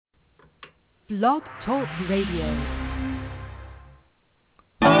Blog Talk Radio.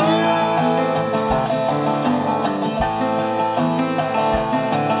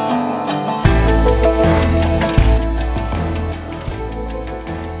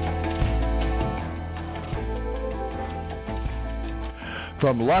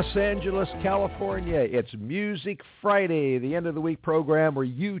 From Los Angeles, California, it's Music Friday, the end of the week program where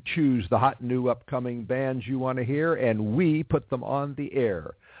you choose the hot new upcoming bands you want to hear, and we put them on the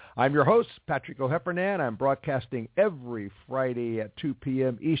air. I'm your host, Patrick O'Heffernan. I'm broadcasting every Friday at 2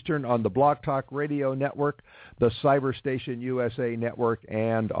 p.m. Eastern on the Blog Talk Radio Network, the Cyberstation USA Network,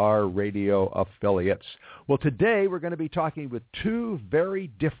 and our radio affiliates. Well, today we're going to be talking with two very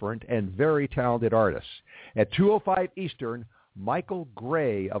different and very talented artists. At 2:05 Eastern, Michael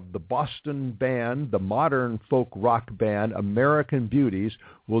Gray of the Boston band, the modern folk rock band American Beauties,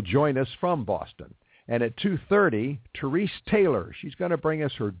 will join us from Boston. And at 2:30, Terese Taylor. She's going to bring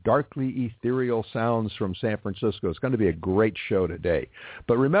us her darkly ethereal sounds from San Francisco. It's going to be a great show today.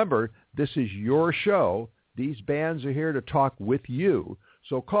 But remember, this is your show. These bands are here to talk with you.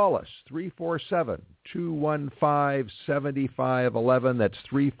 So call us, 347-215-7511. That's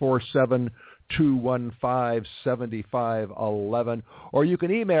 347-215-7511. Or you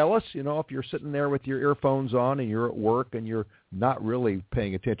can email us, if you're sitting there with your earphones on and you're at work and you're not really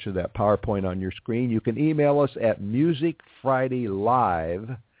paying attention to that PowerPoint on your screen, you can email us at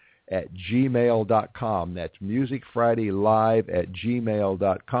musicfridaylive@gmail.com. That's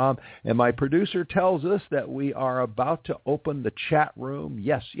musicfridaylive@gmail.com. And my producer tells us that we are about to open the chat room.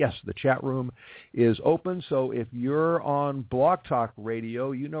 Yes, the chat room is open. So if you're on Blog Talk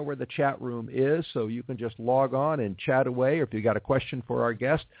Radio, you know where the chat room is. So you can just log on and chat away. Or if you got a question for our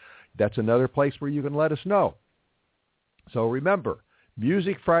guest, that's another place where you can let us know. So remember,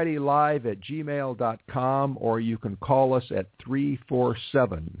 musicfridaylive@gmail.com, or you can call us at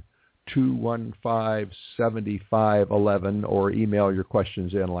 347-215-7511, or email your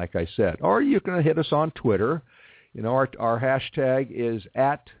questions in, like I said. Or you can hit us on Twitter. Our hashtag is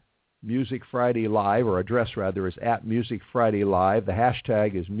 @MusicFridayLive, or address rather is @MusicFridayLive. The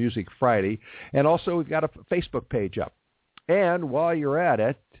hashtag is MusicFriday. And also we've got a Facebook page up. And while you're at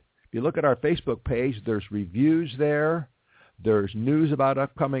it, if you look at our Facebook page, there's reviews there. There's news about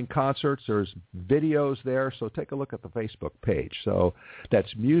upcoming concerts. There's videos there. So take a look at the Facebook page. So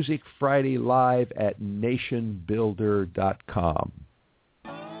that's Music Friday Live at nationbuilder.com.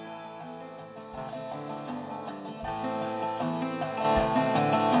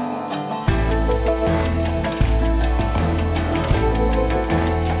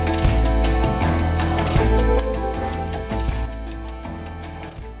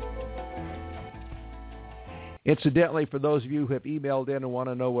 Incidentally, for those of you who have emailed in and want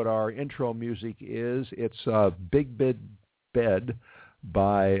to know what our intro music is, it's Big Big Bed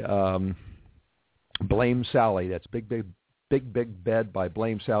by Blame Sally. That's Big Big Bed by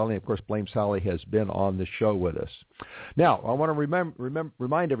Blame Sally. And, of course, Blame Sally has been on the show with us. Now, I want to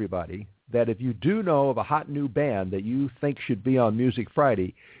remind everybody that if you do know of a hot new band that you think should be on Music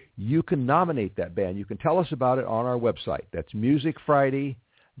Friday, you can nominate that band. You can tell us about it on our website. That's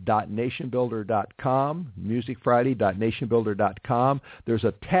musicfriday.nationbuilder.com, musicfriday.nationbuilder.com. There's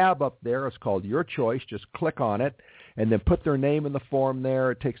a tab up there. It's called Your Choice. Just click on it and then put their name in the form there.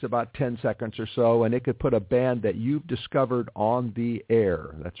 It takes about 10 seconds or so, and it could put a band that you've discovered on the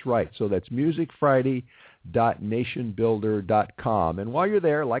air. That's right. So that's musicfriday.nationbuilder.com. And while you're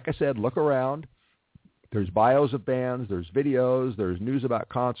there, like I said, look around. There's bios of bands, there's videos, there's news about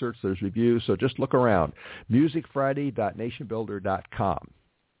concerts, there's reviews. So just look around. musicfriday.nationbuilder.com.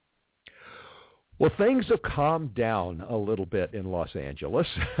 Well, things have calmed down a little bit in Los Angeles.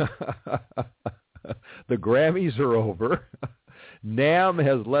 The Grammys are over. NAMM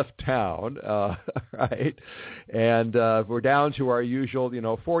has left town, right? And we're down to our usual,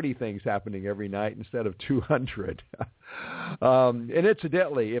 40 things happening every night instead of 200. And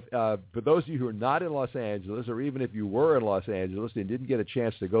incidentally, if for those of you who are not in Los Angeles, or even if you were in Los Angeles and didn't get a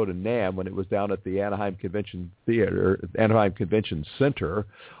chance to go to NAMM when it was down at the Anaheim Convention Center,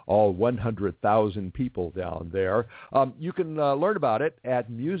 all 100,000 people down there, you can learn about it at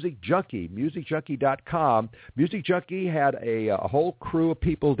Music Junkie, musicjunkie.com. Music Junkie had a whole crew of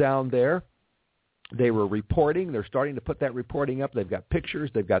people down there. They were reporting. They're starting to put that reporting up. They've got pictures.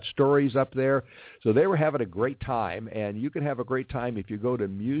 They've got stories up there. So they were having a great time, and you can have a great time if you go to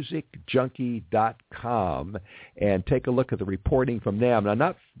musicjunkie.com and take a look at the reporting from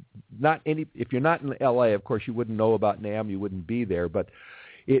NAMM. Now, if you're not in L.A., of course, you wouldn't know about NAMM. You wouldn't be there. But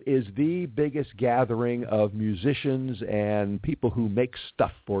It is the biggest gathering of musicians and people who make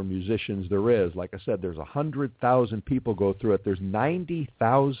stuff for musicians there is. Like I said, there's 100,000 people go through it. There's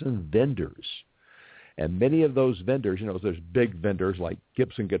 90,000 vendors. And many of those vendors, there's big vendors like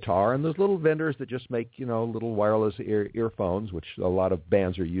Gibson Guitar, and there's little vendors that just make, little wireless earphones, which a lot of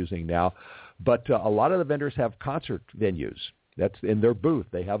bands are using now. But a lot of the vendors have concert venues. That's in their booth.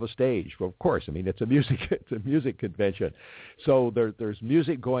 They have a stage. Well, of course, it's a music convention. So there's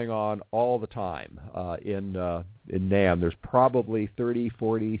music going on all the time in NAMM. There's probably 30,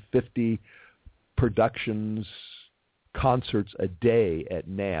 40, 50 productions, concerts a day at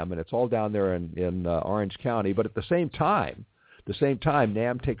NAMM, and it's all down there in Orange County. But at the same time,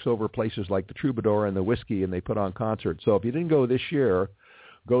 NAMM takes over places like the Troubadour and the Whiskey, and they put on concerts. So if you didn't go this year,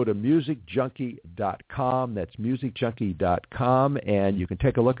 go to musicjunkie.com. That's musicjunkie.com, and you can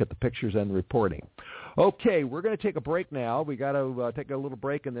take a look at the pictures and the reporting. Okay, we're going to take a break now. We got to take a little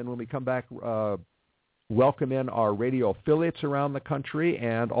break, and then when we come back, welcome in our radio affiliates around the country,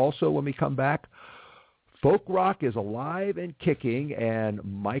 and also when we come back, folk rock is alive and kicking, and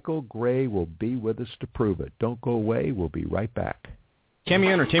Michael Gray will be with us to prove it. Don't go away. We'll be right back.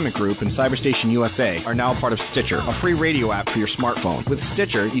 Cameo Entertainment Group and Cyberstation USA are now part of Stitcher, a free radio app for your smartphone. With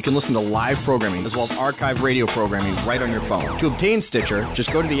Stitcher, you can listen to live programming as well as archived radio programming right on your phone. To obtain Stitcher,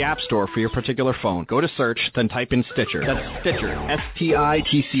 just go to the App Store for your particular phone. Go to search, then type in Stitcher. That's Stitcher,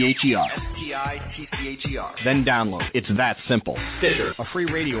 S-T-I-T-C-H-E-R. S-T-I-T-C-H-E-R. Then download. It's that simple. Stitcher, a free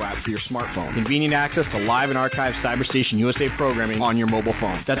radio app for your smartphone. Convenient access to live and archived Cyberstation USA programming on your mobile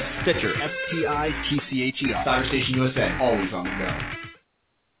phone. That's Stitcher, S-T-I-T-C-H-E-R. Cyberstation USA, always on the go.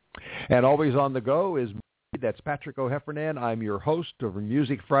 And always on the go is that's Patrick O'Heffernan. I'm your host of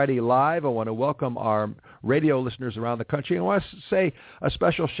Music Friday Live. I want to welcome our radio listeners around the country. I want to say a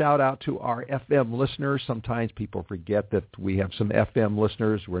special shout-out to our FM listeners. Sometimes people forget that we have some FM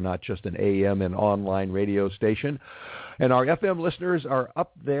listeners. We're not just an AM and online radio station. And our FM listeners are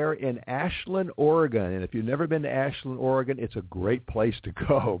up there in Ashland, Oregon. And if you've never been to Ashland, Oregon, it's a great place to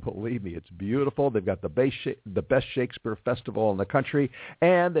go. Believe me, it's beautiful. They've got the best Shakespeare Festival in the country,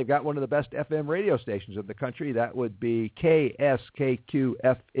 and they've got one of the best FM radio stations in the country. That would be KSKQ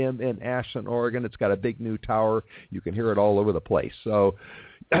FM in Ashland, Oregon. It's got a big new tower. You can hear it all over the place. So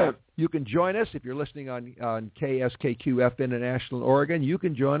you can join us if you're listening on KSKQ FM in Ashland, Oregon. You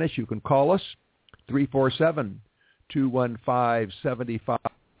can join us. You can call us 347-215-7511.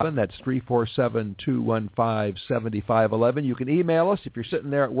 That's 347-215-7511. You can email us if you're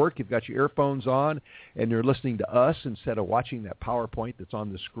sitting there at work, you've got your earphones on, and you're listening to us instead of watching that PowerPoint that's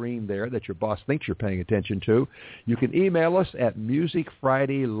on the screen there that your boss thinks you're paying attention to. You can email us at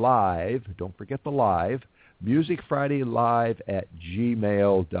musicfridaylive, don't forget the live,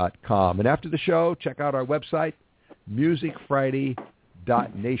 musicfridaylive@gmail.com. And after the show, check out our website,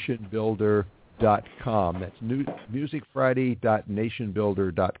 musicfriday.nationbuilder.com. That's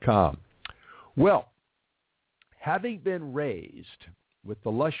musicfriday.nationbuilder.com. Well, having been raised with the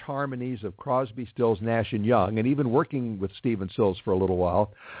lush harmonies of Crosby, Stills, Nash & Young, and even working with Stephen Stills for a little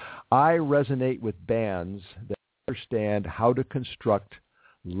while, I resonate with bands that understand how to construct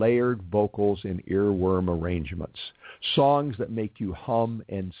layered vocals and earworm arrangements, songs that make you hum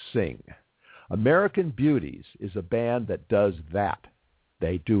and sing. American Beauties is a band that does that.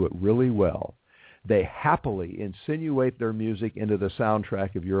 They do it really well. They happily insinuate their music into the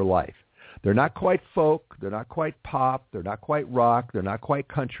soundtrack of your life. They're not quite folk, they're not quite pop, they're not quite rock, they're not quite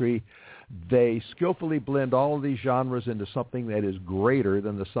country. They skillfully blend all of these genres into something that is greater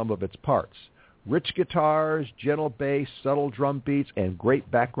than the sum of its parts. Rich guitars, gentle bass, subtle drum beats, and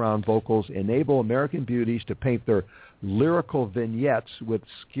great background vocals enable American Beauties to paint their lyrical vignettes with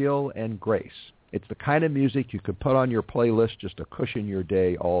skill and grace. It's the kind of music you could put on your playlist just to cushion your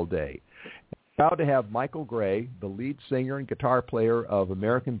day all day. Proud to have Michael Gray, the lead singer and guitar player of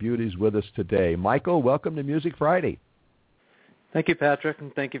American Beauties, with us today. Michael, welcome to Music Friday. Thank you, Patrick,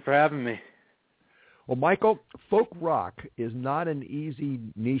 and thank you for having me. Well, Michael, folk rock is not an easy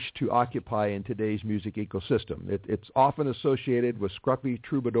niche to occupy in today's music ecosystem. It's often associated with scruffy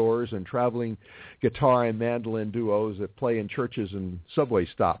troubadours and traveling guitar and mandolin duos that play in churches and subway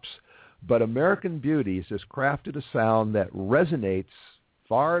stops. But American Beauties has crafted a sound that resonates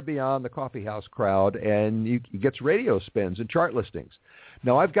far beyond the coffeehouse crowd, and it gets radio spins and chart listings.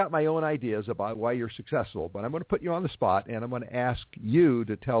 Now, I've got my own ideas about why you're successful, but I'm going to put you on the spot, and I'm going to ask you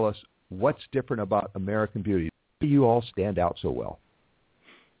to tell us what's different about American Beauty. Why do you all stand out so well?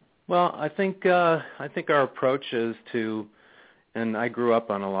 Well, I think our approach is to, and I grew up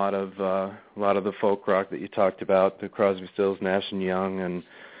on a lot of the folk rock that you talked about, the Crosby, Stills, Nash & Young, and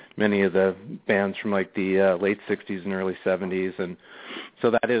many of the bands from like the late 60s and early 70s, and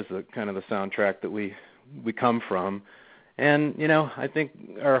so that is kind of the soundtrack that we come from. And, you know, I think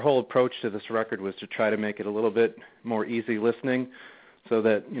our whole approach to this record was to try to make it a little bit more easy listening so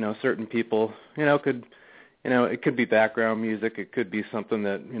that, you know, certain people, you know, could, you know, it could be background music, it could be something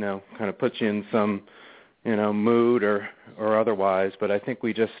that, you know, kind of puts you in some, you know, mood or otherwise. But I think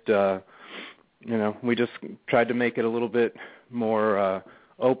we just, you know, we just tried to make it a little bit more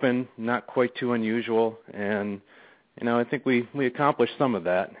open, not quite too unusual. And, you know, I think we accomplished some of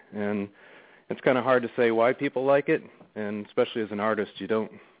that. And it's kind of hard to say why people like it. And especially as an artist, you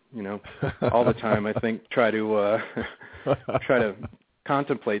don't, you know, all the time, I think, try to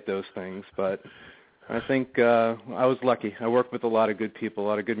contemplate those things. But I think I was lucky. I worked with a lot of good people, a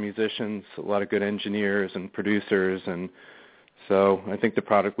lot of good musicians, a lot of good engineers and producers. And so I think the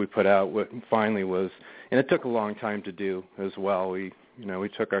product we put out finally was, and it took a long time to do as well. We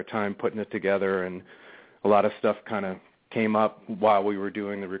took our time putting it together, and a lot of stuff kind of came up while we were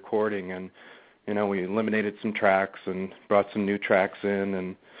doing the recording. And you know, we eliminated some tracks and brought some new tracks in.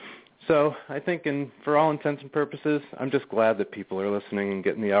 And so I think, for all intents and purposes, I'm just glad that people are listening and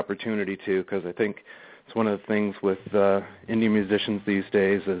getting the opportunity to, because I think it's one of the things with indie musicians these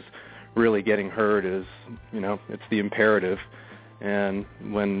days is really getting heard is, you know, it's the imperative. And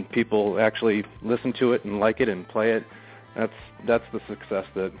when people actually listen to it and like it and play it, that's the success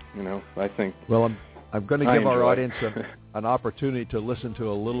that, you know, I think. Well, I'm going to give our audience an opportunity to listen to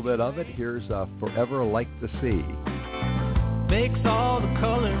a little bit of it. Here's Forever Like the Sea. Makes all the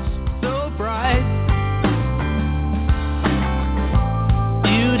colors so bright.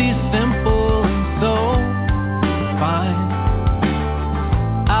 Beauty's simple and so fine.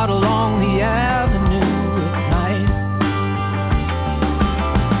 Out along the avenue at night.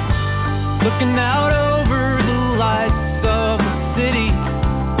 Looking out over the lights of the city.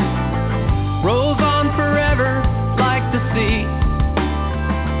 Rolls on forever like the sea.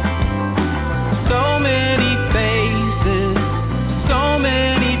 So many faces, so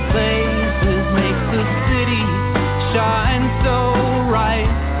many places, makes the city shine so bright.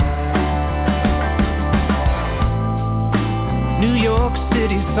 New York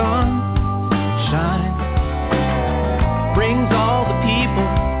City sunshine brings all the people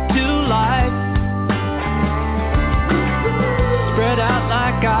to life. Spread out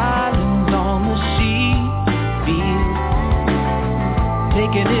like islands on the sea field,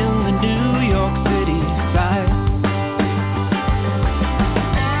 taking in the New York City sight.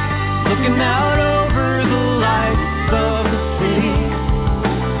 Looking out over the lights of the city,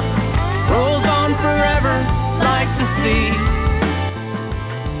 rolls on forever like the sea.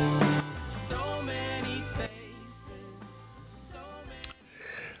 So many faces, so many.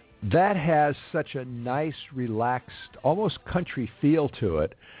 That has such a nice, relaxed, almost country feel to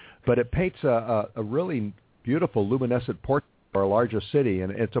it, but it paints a really beautiful, luminescent portrait of our largest city,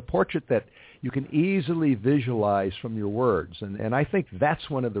 and it's a portrait that you can easily visualize from your words, and I think that's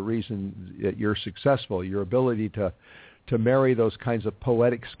one of the reasons that you're successful, your ability to marry those kinds of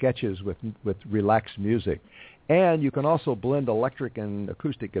poetic sketches with relaxed music. And you can also blend electric and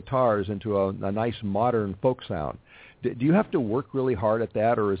acoustic guitars into a nice modern folk sound. Do you have to work really hard at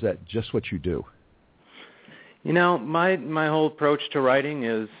that, or is that just what you do? You know, my whole approach to writing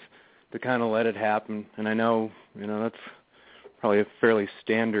is to kind of let it happen. And I know, you know, that's probably a fairly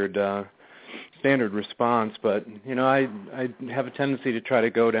standard response, but, you know, I have a tendency to try to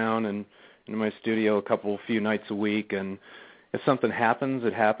go down and into my studio a few nights a week, and if something happens,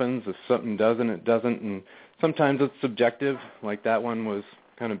 it happens. If something doesn't, it doesn't. And sometimes it's subjective, like that one was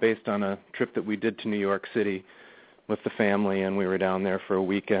kind of based on a trip that we did to New York City with the family, and we were down there for a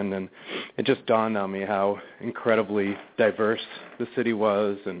weekend, and it just dawned on me how incredibly diverse the city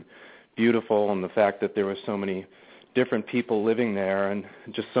was and beautiful, and the fact that there were so many different people living there and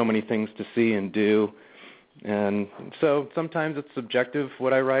just so many things to see and do. And so sometimes it's subjective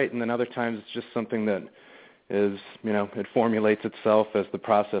what I write, and then other times it's just something that is, you know, it formulates itself as the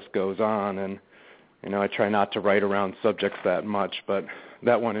process goes on. And, you know, I try not to write around subjects that much, but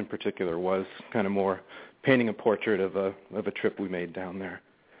that one in particular was kind of more painting a portrait of a trip we made down there.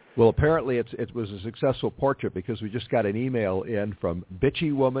 Well, apparently it was a successful portrait, because we just got an email in from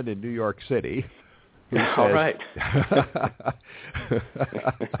Bitchy Woman in New York City. All right.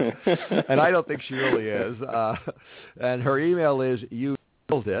 And I don't think she really is. And her email is, "You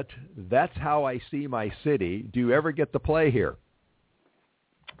nailed it. That's how I see my city. Do you ever get to play here?"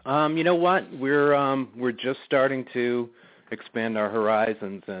 You know what? We're just starting to expand our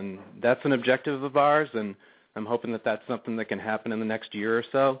horizons, and that's an objective of ours, and I'm hoping that that's something that can happen in the next year or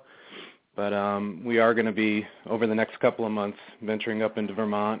so. But we are going to be, over the next couple of months, venturing up into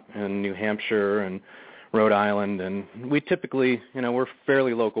Vermont and New Hampshire and Rhode Island. And we typically, we're a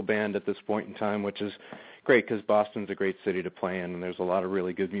fairly local band at this point in time, which is great because Boston's a great city to play in, and there's a lot of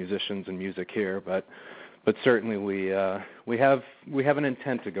really good musicians and music here. But certainly we have an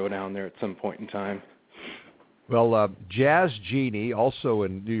intent to go down there at some point in time. Well, Jazz Genie, also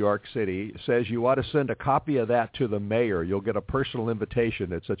in New York City, says you ought to send a copy of that to the mayor. You'll get a personal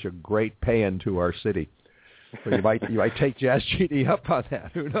invitation. It's such a great pay-in to our city. So you might take Jazz Genie up on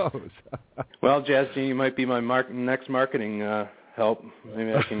that. Who knows? Well, Jazz Genie might be my next marketing help.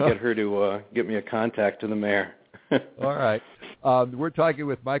 Maybe I can get her to get me a contact to the mayor. All right. We're talking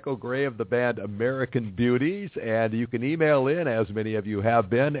with Michael Gray of the band American Beauties, and you can email in, as many of you have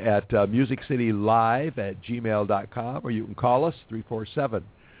been, at musiccitylive@gmail.com, or you can call us,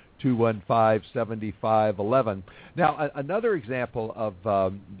 347-215-7511. Now, another example of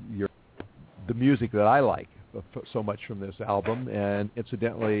the music that I like so much from this album, and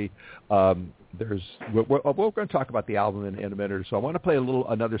incidentally, we're going to talk about the album in a minute or so. I want to play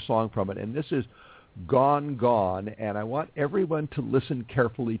another song from it, and this is Gone, Gone, and I want everyone to listen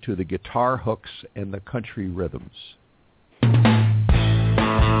carefully to the guitar hooks and the country rhythms.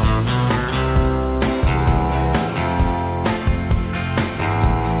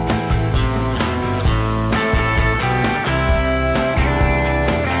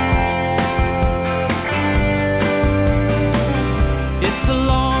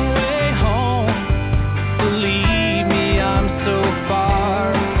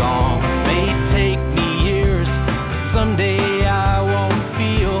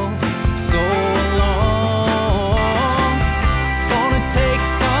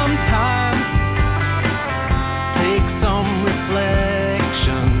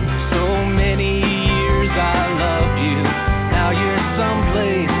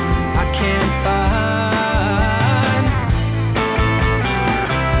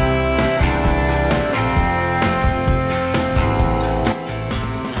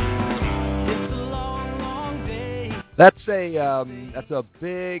 That's a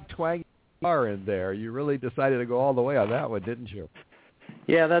big twangy guitar in there. You really decided to go all the way on that one, didn't you?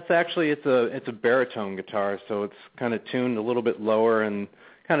 Yeah, that's actually it's a baritone guitar, so it's kind of tuned a little bit lower and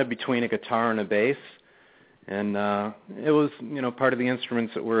kind of between a guitar and a bass. And it was part of the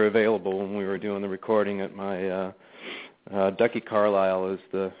instruments that were available when we were doing the recording at my Ducky Carlisle is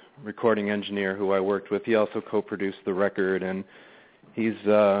the recording engineer who I worked with. He also co-produced the record, and he's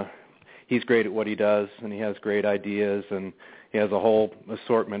great at what he does, and he has great ideas, and he has a whole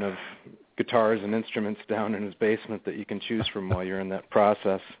assortment of guitars and instruments down in his basement that you can choose from while you're in that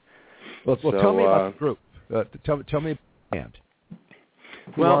process. Well, tell me about the group. Tell me about the band.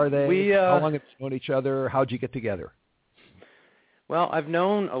 Who are they? How long have you known each other? How'd you get together? Well, I've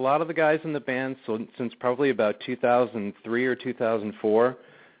known a lot of the guys in the band since probably about 2003 or 2004,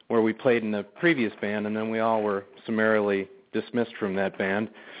 where we played in the previous band, and then we all were summarily dismissed from that band.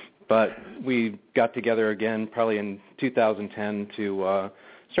 But we got together again probably in 2010 to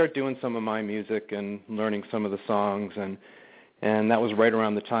start doing some of my music and learning some of the songs, and that was right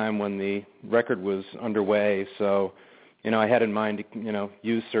around the time when the record was underway. So, I had in mind to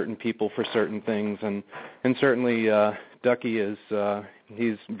use certain people for certain things, and certainly Ducky is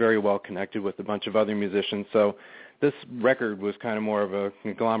he's very well connected with a bunch of other musicians. So this record was kind of more of a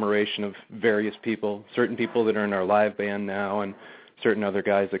conglomeration of various people, certain people that are in our live band now, and certain other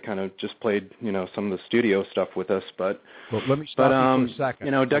guys that kind of just played, some of the studio stuff with us. But let me stop you for a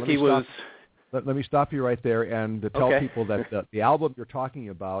second. Ducky was. Let me stop you right there and to tell people that the album you're talking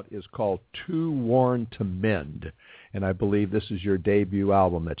about is called Too Worn to Mend, and I believe this is your debut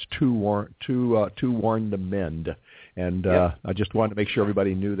album. That's Too Worn to Mend, and I just wanted to make sure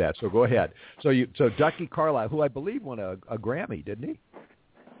everybody knew that. So go ahead. So Ducky Carlisle, who I believe won a Grammy, didn't he?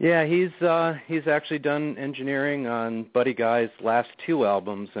 Yeah, he's actually done engineering on Buddy Guy's last two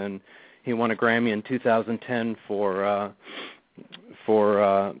albums, and he won a Grammy in 2010 for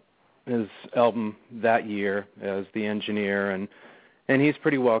his album that year as the engineer, and he's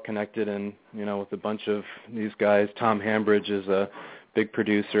pretty well connected, and with a bunch of these guys. Tom Hambridge is a big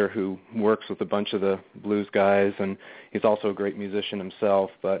producer who works with a bunch of the blues guys, and he's also a great musician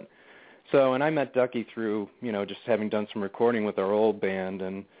himself. And I met Ducky through, just having done some recording with our old band,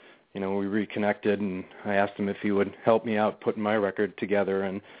 and, we reconnected, and I asked him if he would help me out putting my record together,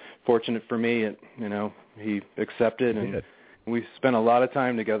 and fortunate for me, he accepted, and we spent a lot of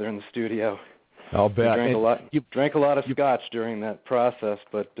time together in the studio. I'll bet. We drank a lot of scotch during that process,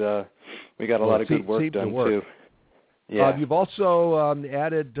 but we got a lot of good work done, too. Yeah. You've also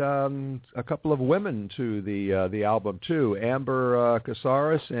added a couple of women to the album too, Amber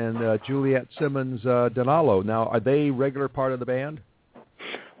Casares and Juliet Simmons Donalo. Now, are they regular part of the band?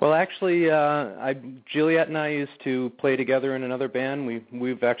 Well, actually, Juliet and I used to play together in another band.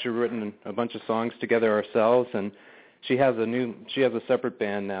 We've actually written a bunch of songs together ourselves, and she has a separate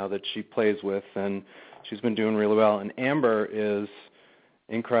band now that she plays with, and she's been doing really well. And Amber is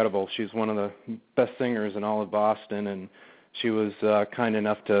incredible. She's one of the best singers in all of Boston, and she was kind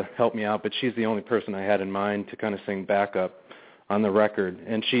enough to help me out, but she's the only person I had in mind to kind of sing backup on the record.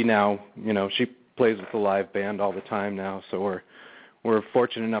 And she now, she plays with the live band all the time now, so we're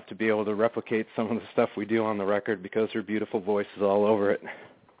fortunate enough to be able to replicate some of the stuff we do on the record because her beautiful voice is all over it.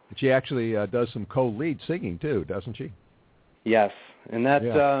 She actually does some co-lead singing too, doesn't she? Yes, and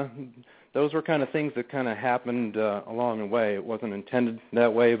those were kind of things that kind of happened along the way. It wasn't intended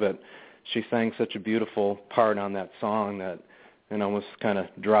that way, but she sang such a beautiful part on that song that it almost kind of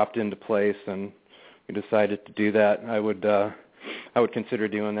dropped into place, and we decided to do that. I would consider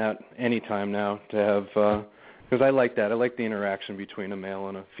doing that anytime now to have, because I like that. I like the interaction between a male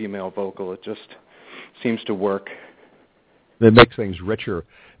and a female vocal. It just seems to work. It makes things richer.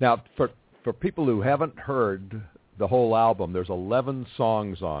 Now, for people who haven't heard the whole album, there's 11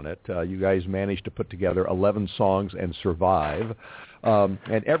 songs on it. You guys managed to put together 11 songs and survive.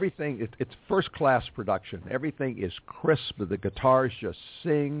 And everything, it's first-class production. Everything is crisp. The guitars just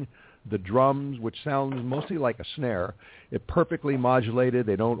sing. The drums, which sounds mostly like a snare, it perfectly modulated.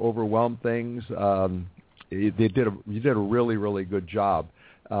 They don't overwhelm things. You did a really, really good job.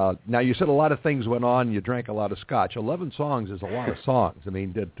 Now, you said a lot of things went on. You drank a lot of scotch. 11 songs is a lot of songs. I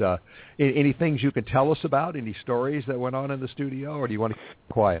mean, any things you can tell us about? Any stories that went on in the studio, or do you want to keep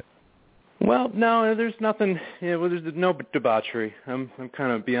quiet? Well, no, there's nothing. There's no debauchery. I'm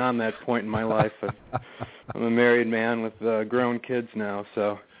kind of beyond that point in my life. I'm a married man with grown kids now,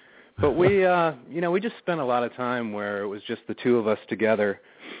 so. But we just spent a lot of time where it was just the two of us together,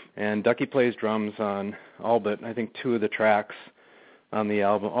 and Ducky plays drums on all but I think 2 of the tracks on the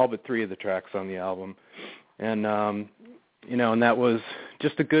album, all but 3 of the tracks on the album, and and that was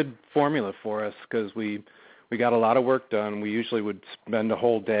just a good formula for us because we got a lot of work done. We usually would spend a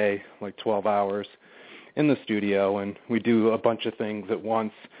whole day, like 12 hours, in the studio, and we do a bunch of things at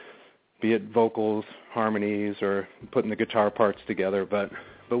once, be it vocals, harmonies, or putting the guitar parts together. But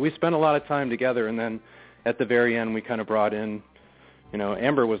we spent a lot of time together, and then at the very end, we kind of brought in.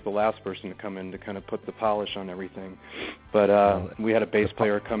 Amber was the last person to come in to kind of put the polish on everything. But we had a bass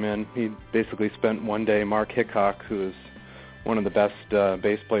player come in. He basically spent one day, Mark Hickok, who is one of the best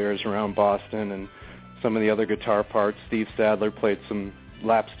bass players around Boston, and some of the other guitar parts. Steve Sadler played some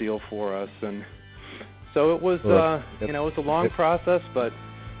lap steel for us. And so it was, it was a long process, but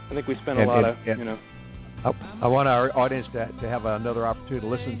I think we spent a lot of, I want our audience to have another opportunity to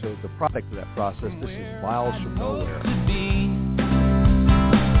listen to the product of that process. This is Miles from Nowhere.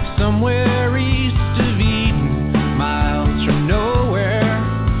 Somewhere east of Eden, miles from nowhere.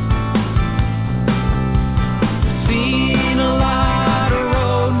 Seen a lot of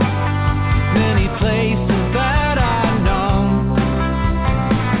roads, many places that I know.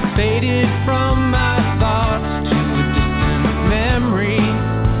 Faded from my thoughts to a distant memory.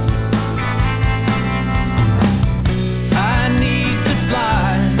 I need to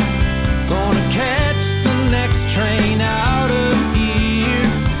fly, gonna catch the next train out of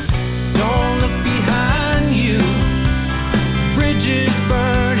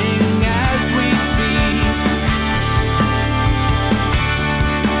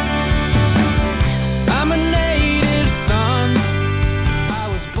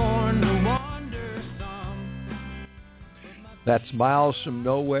That's Miles from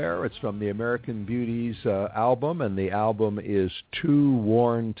Nowhere. It's from the American Beauties album, and the album is Too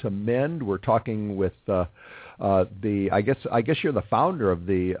Worn to Mend. We're talking with I guess you're the founder of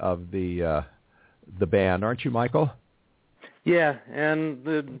the band, aren't you, Michael? Yeah, and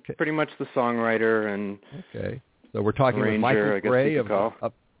pretty much the songwriter and okay. So we're talking arranger, with Michael Gray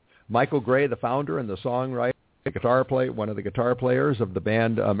Michael Gray, the founder and the songwriter, one of the guitar players of the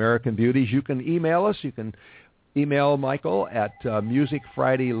band American Beauties. You can email us. You can email Michael at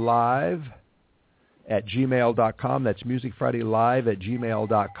musicfridaylive@gmail.com. That's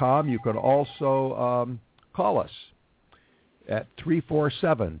musicfridaylive@gmail.com. You can also call us. at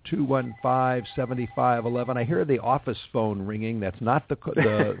 347-215-7511. I hear the office phone ringing. That's not the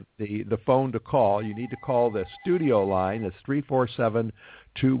phone to call. You need to call the studio line. It's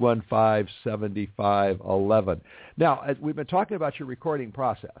 347-215-7511. Now, we've been talking about your recording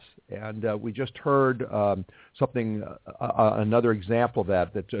process, and we just heard another example of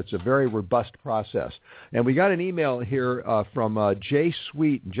that it's a very robust process. And we got an email here from Jay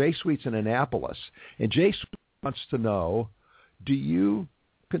Sweet. Jay Sweet's in Annapolis, and Jay Sweet wants to know, do you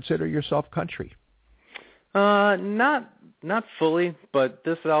consider yourself country? Not fully, but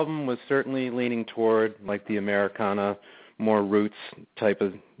this album was certainly leaning toward like the Americana, more roots type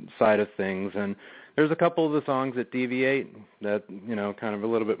of side of things. And there's a couple of the songs that deviate, that, kind of a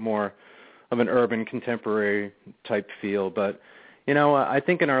little bit more of an urban contemporary type feel. But, I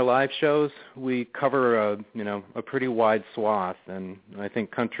think in our live shows we cover a pretty wide swath, and I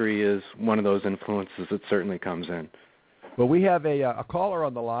think country is one of those influences that certainly comes in. Well, we have a caller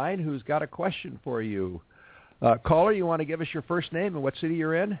on the line who's got a question for you. Caller, you want to give us your first name and what city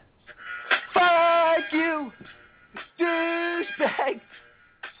you're in? Fuck you, douchebag!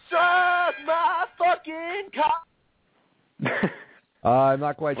 Suck my fucking cock! I'm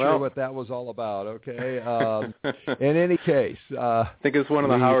not quite sure what that was all about, okay? In any case... I think it's one of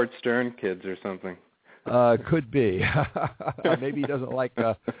the Howard Stern kids or something. Could be. Maybe he doesn't like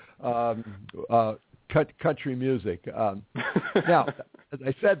country music. Now, as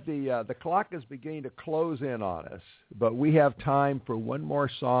I said, the clock is beginning to close in on us, but we have time for one more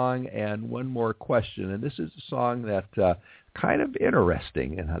song and one more question, and this is a song that kind of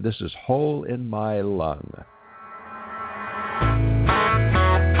interesting, and this is Hole in My Lung.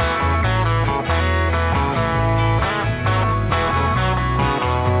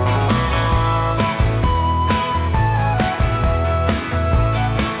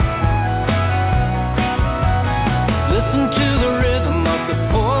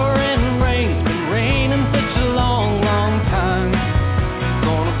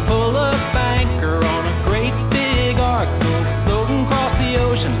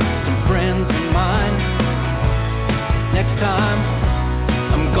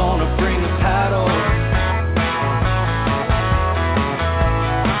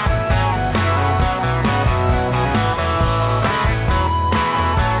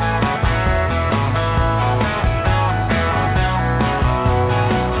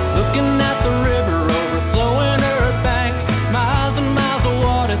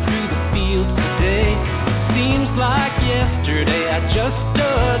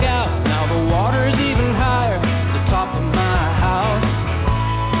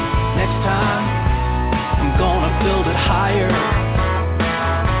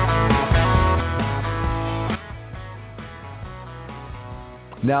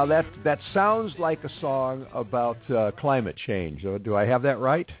 Now, that sounds like a song about climate change. Do I have that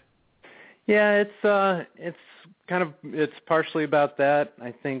right? Yeah, it's partially about that.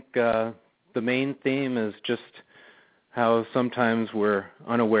 I think the main theme is just how sometimes we're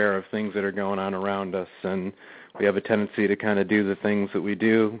unaware of things that are going on around us, and we have a tendency to kind of do the things that we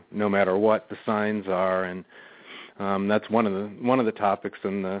do, no matter what the signs are, and that's one of the topics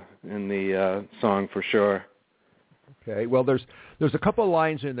in the song for sure. Okay. Well, there's a couple of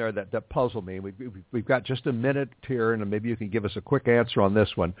lines in there that puzzle me. We've got just a minute here, and maybe you can give us a quick answer on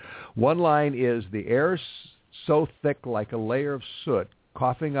this one. One line is, the air's so thick like a layer of soot,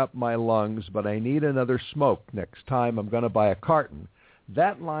 coughing up my lungs, but I need another smoke. Next time I'm going to buy a carton.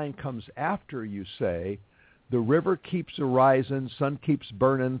 That line comes after you say, the river keeps a-rising, sun keeps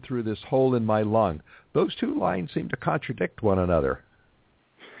burning through this hole in my lung. Those two lines seem to contradict one another.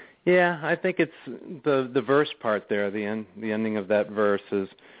 Yeah, I think it's the verse part there. The ending of that verse is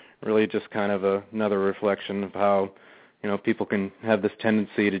really just kind of another reflection of how, people can have this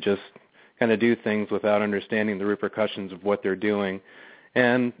tendency to just kind of do things without understanding the repercussions of what they're doing.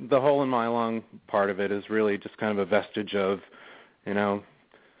 And the hole in my lung part of it is really just kind of a vestige of,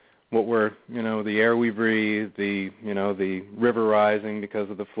 what we're, the air we breathe, the river rising because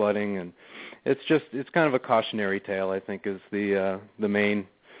of the flooding, and it's kind of a cautionary tale, I think, is the main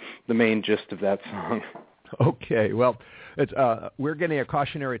gist of that song. Okay, well, we're getting a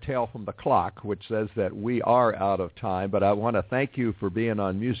cautionary tale from the clock, which says that we are out of time, but I want to thank you for being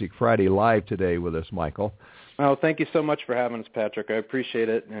on Music Friday Live today with us, Michael. Well, thank you so much for having us, Patrick. I appreciate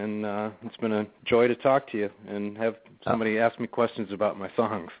it, and it's been a joy to talk to you and have somebody ask me questions about my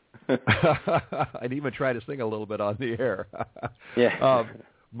songs. I'd even try to sing a little bit on the air. Yeah.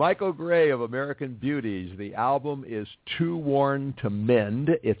 Michael Gray of American Beauties. The album is Too Worn to Mend.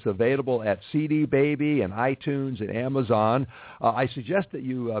 It's available at CD Baby and iTunes and Amazon. I suggest that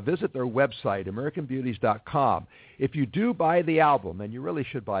you visit their website, AmericanBeauties.com. If you do buy the album, and you really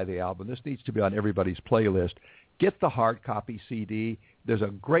should buy the album, this needs to be on everybody's playlist, get the hard copy CD. There's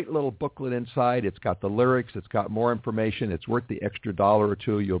a great little booklet inside. It's got the lyrics. It's got more information. It's worth the extra $1 or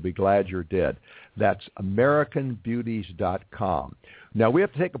 $2. You'll be glad you did. That's AmericanBeauties.com. Now, we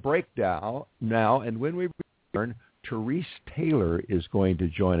have to take a break now, and when we return, Terese Taylor is going to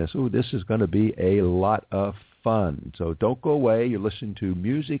join us. Ooh, this is going to be a lot of fun. So don't go away. You're listening to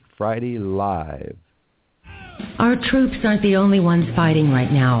Music Friday Live. Our troops aren't the only ones fighting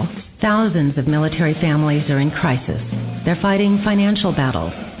right now. Thousands of military families are in crisis. They're fighting financial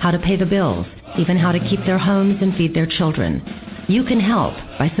battles, how to pay the bills, even how to keep their homes and feed their children. You can help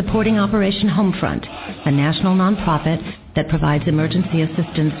by supporting Operation Homefront, a national nonprofit that provides emergency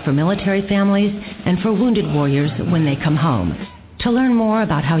assistance for military families and for wounded warriors when they come home. To learn more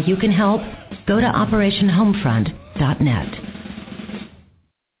about how you can help, go to OperationHomefront.net.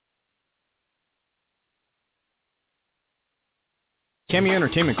 Cameo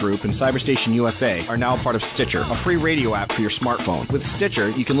Entertainment Group and Cyberstation USA are now part of Stitcher, a free radio app for your smartphone. With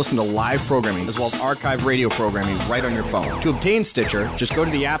Stitcher, you can listen to live programming as well as archive radio programming right on your phone. To obtain Stitcher, just go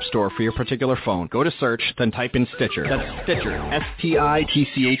to the App Store for your particular phone. Go to search, then type in Stitcher. That's Stitcher,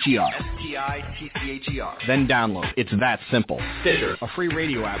 S-T-I-T-C-H-E-R. S-T-I-T-C-H-E-R. Then download. It's that simple. Stitcher, a free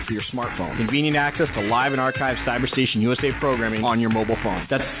radio app for your smartphone. Convenient access to live and archived Cyberstation USA programming on your mobile phone.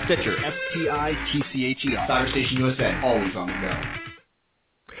 That's Stitcher, S-T-I-T-C-H-E-R. Cyberstation USA, always on the go.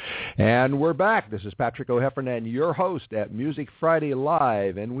 And we're back. This is Patrick O'Heffernan, your host at Music Friday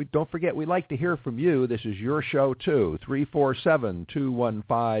Live. And don't forget, we'd like to hear from you. This is your show, too.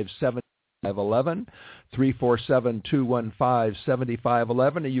 347-215-7511.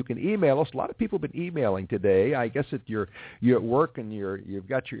 347-215-7511. And you can email us. A lot of people have been emailing today. I guess if you're at work and you've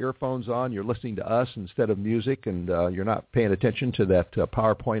got your earphones on, you're listening to us instead of music, and you're not paying attention to that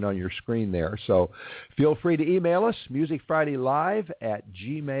PowerPoint on your screen there. So feel free to email us,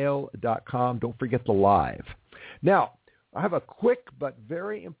 musicfridaylive@gmail.com. Don't forget the live. Now, I have a quick but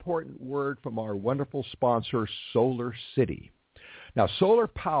very important word from our wonderful sponsor, Solar City. Now, solar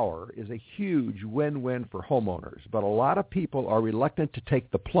power is a huge win-win for homeowners, but a lot of people are reluctant to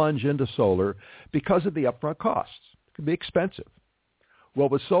take the plunge into solar because of the upfront costs. It can be expensive. Well,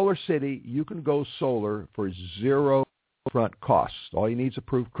 with Solar City, you can go solar for zero upfront costs. All you need is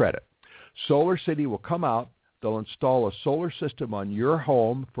approved credit. Solar City will come out. They'll install a solar system on your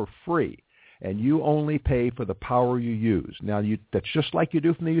home for free, and you only pay for the power you use. Now, that's just like you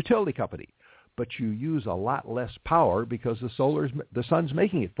do from the utility company. But you use a lot less power because the sun's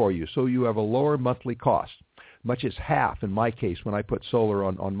making it for you, so you have a lower monthly cost, much as half in my case when I put solar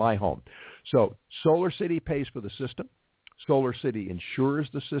on my home. So Solar City pays for the system. Solar City insures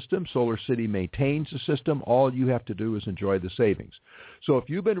the system. Solar City maintains the system. All you have to do is enjoy the savings. So if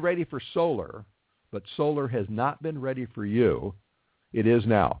you've been ready for solar, but solar has not been ready for you, it is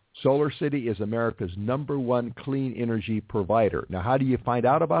now. Solar City is America's #1 clean energy provider. Now, how do you find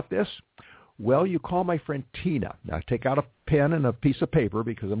out about this? Well, you call my friend Tina. Now, take out a pen and a piece of paper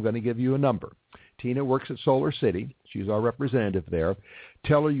because I'm going to give you a number. Tina works at Solar City. She's our representative there.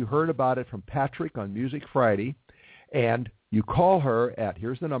 Tell her you heard about it from Patrick on Music Friday, and you call her at,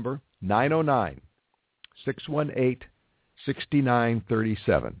 here's the number,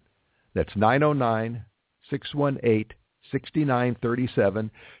 909-618-6937. That's 909-618-6937.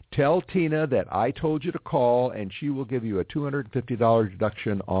 Tell Tina that I told you to call, and she will give you a $250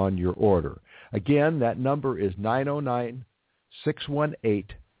 deduction on your order. Again, that number is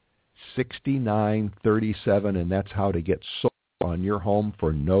 909-618-6937, and that's how to get solar on your home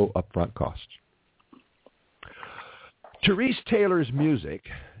for no upfront costs. Terese Taylor's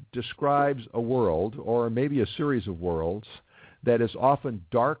music describes a world, or maybe a series of worlds, that is often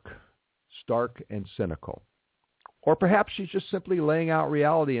dark, stark, and cynical. Or perhaps she's just simply laying out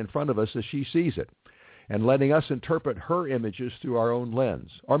reality in front of us as she sees it and letting us interpret her images through our own lens,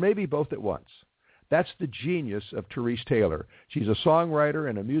 or maybe both at once. That's the genius of Terese Taylor. She's a songwriter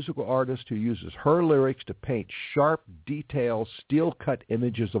and a musical artist who uses her lyrics to paint sharp, detailed, steel-cut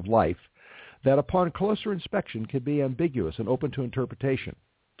images of life that upon closer inspection can be ambiguous and open to interpretation.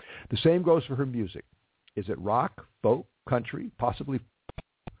 The same goes for her music. Is it rock, folk, country, possibly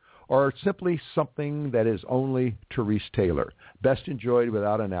or simply something that is only Terese Taylor, best enjoyed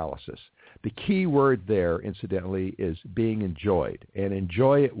without analysis? The key word there, incidentally, is being enjoyed, and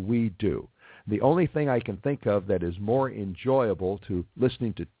enjoy it we do. The only thing I can think of that is more enjoyable to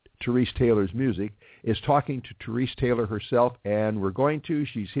listening to Terese Taylor's music, is talking to Terese Taylor herself, and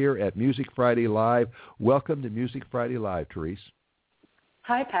she's here at Music Friday Live. Welcome to Music Friday Live, Terese.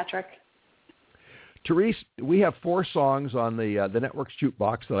 Hi, Patrick. Terese, we have 4 songs on the network's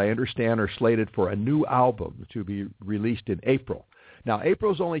jukebox that I understand are slated for a new album to be released in April. Now,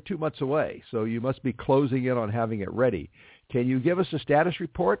 April's only 2 months away, so you must be closing in on having it ready. Can you give us a status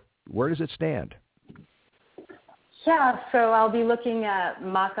report? Where does it stand? Yeah, so I'll be looking at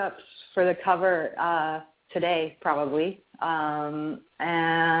mock-ups for the cover today, probably,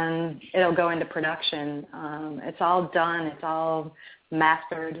 and it'll go into production. It's all done. It's all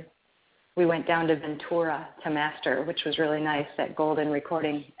mastered. We went down to Ventura to master, which was really nice at Golden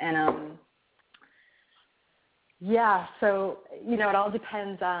Recording. And, so, it all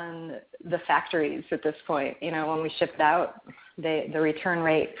depends on the factories at this point. When we ship it out, the return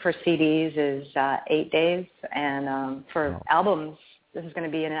rate for CDs is 8 days. And for albums, this is going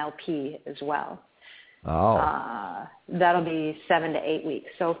to be an LP as well. Oh. That'll be 7 to 8 weeks.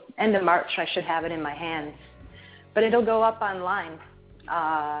 So end of March, I should have it in my hands. But it'll go up online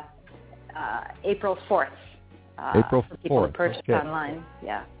April 4th. April 4th. For people to purchase online.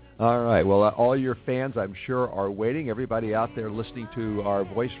 Yeah. All right. Well, all your fans, I'm sure, are waiting. Everybody out there listening to our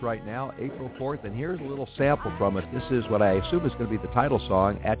voice right now, April 4th. And here's a little sample from it. This is what I assume is going to be the title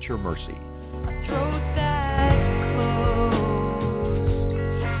song, At Your Mercy.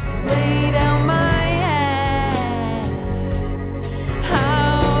 Lay down my head,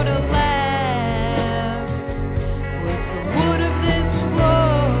 how to laugh with the wood of this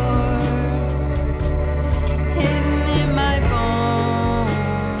floor hidden in my bones.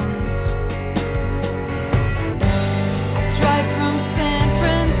 I drive from San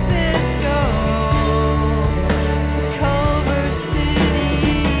Francisco to Culver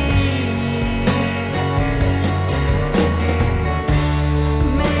City.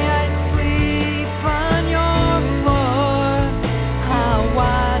 May I sleep on your floor? I'll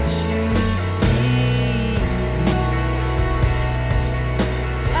watch you sleep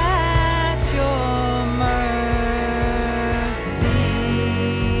at your mercy.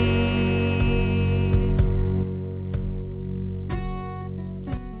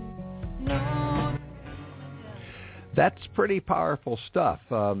 No. That's pretty powerful stuff,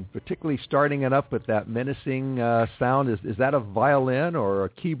 particularly starting it up with that menacing sound. Is that a violin or a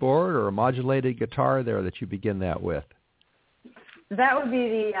keyboard or a modulated guitar there that you begin that with? That would be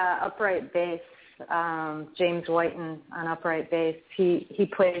the upright bass, James Whiten on upright bass. He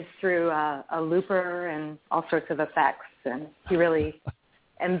plays through a looper and all sorts of effects, and he really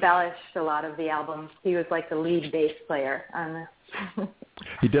embellished a lot of the album. He was like the lead bass player on this.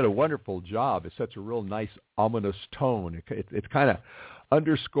 He did a wonderful job. It's such a real nice, ominous tone. It kind of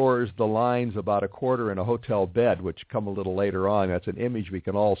underscores the lines about a quarter in a hotel bed, which come a little later on. That's an image we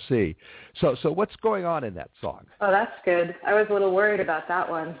can all see. So what's going on in that song? Oh, that's good. I was a little worried about that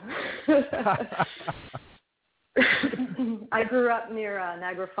one. I grew up near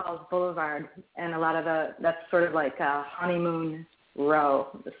Niagara Falls Boulevard, and a lot of that's sort of like a honeymoon row.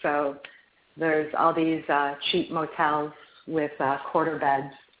 So there's all these cheap motels with quarter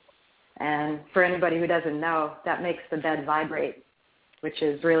beds. And for anybody who doesn't know, that makes the bed vibrate, which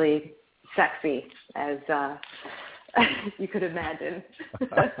is really sexy, as you could imagine.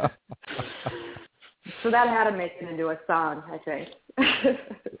 So that had to make it into a song, I think.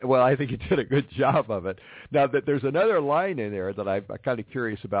 Well, I think you did a good job of it. Now, there's another line in there that I'm kind of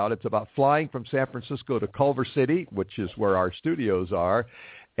curious about. It's about flying from San Francisco to Culver City, which is where our studios are,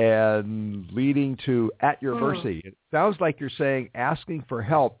 and leading to At Your Mercy. It sounds like you're saying asking for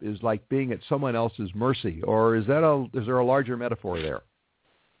help is like being at someone else's mercy, or is there a larger metaphor there?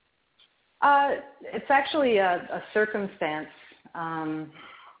 It's actually a circumstance.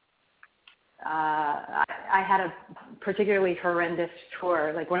 I had a particularly horrendous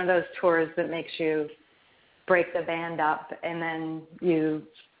tour, like one of those tours that makes you break the band up, and then you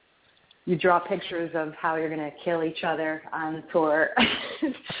draw pictures of how you're going to kill each other on the tour.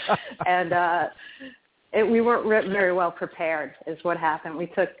 And we weren't very well prepared is what happened. We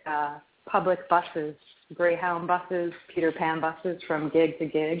took public buses, Greyhound buses, Peter Pan buses from gig to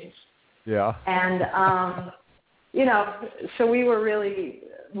gig. Yeah. And, so we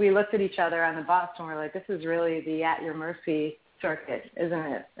looked at each other on the bus and we're like, this is really the At Your Mercy circuit,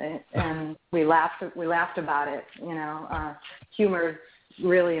 isn't it? And we laughed about it. Humor is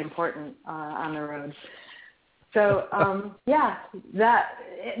really important on the road. So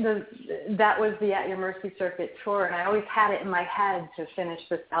that was the At Your Mercy circuit tour, and I always had it in my head to finish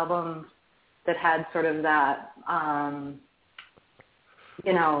this album that had sort of that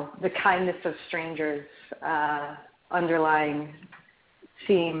the kindness of strangers underlying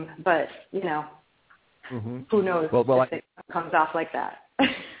seem, but, you know, who knows if it comes off like that.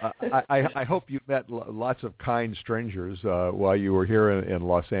 I hope you met lots of kind strangers while you were here in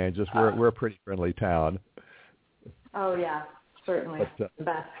Los Angeles. We're a pretty friendly town. Oh, yeah, certainly.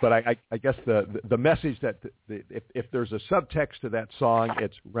 But I guess the message that if there's a subtext to that song,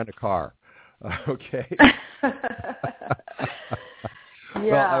 it's rent a car. Okay.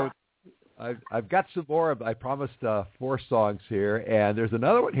 Yeah. Well, I've got some more. I promised 4 songs here, and there's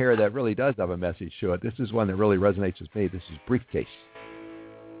another one here that really does have a message to it. This is one that really resonates with me. This is Briefcase.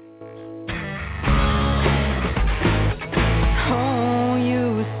 Oh,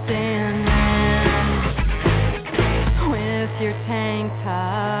 you stand there with your tank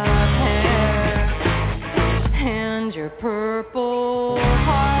top hair and your purple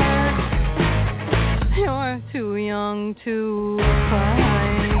heart. You're too young to fight.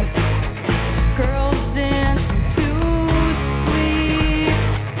 Girls dance to sleep.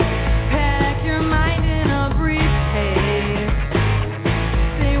 Pack your mind in a briefcase.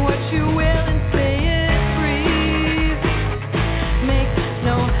 Say what you will and say it free. Make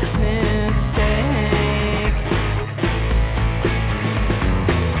no mistake.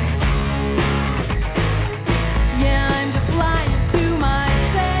 Yeah, I'm just lying to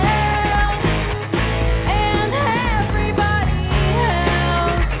myself and everybody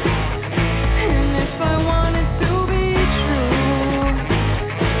else. And if I wanted to be true,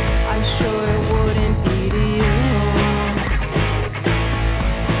 I'm sure it wouldn't be to you.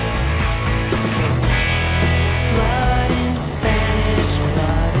 Blood in Spanish,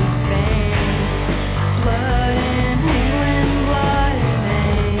 blood in Spain, blood in England, blood in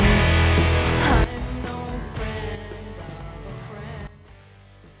Maine. I'm no friend of a friend.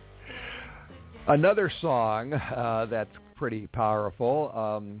 Another song that's pretty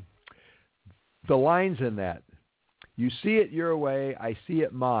powerful. The lines in that. You see it your way, I see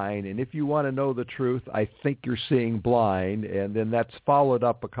it mine, and if you want to know the truth, I think you're seeing blind. And then that's followed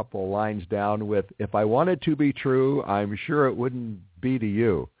up a couple of lines down with, if I wanted to be true, I'm sure it wouldn't be to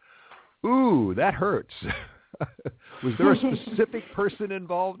you. Ooh, that hurts. Was there a specific person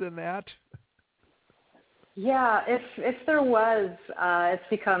involved in that? Yeah, if there was, it's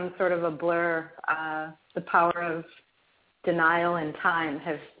become sort of a blur. The power of denial and time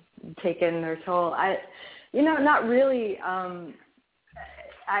have taken their toll. Not really.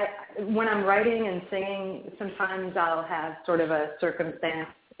 When I'm writing and singing, sometimes I'll have sort of a circumstance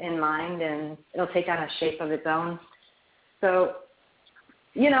in mind, and it'll take on a shape of its own. So,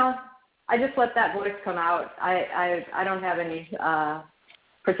 I just let that voice come out. I don't have any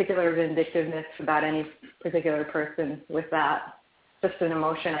particular vindictiveness about any particular person with that. Just an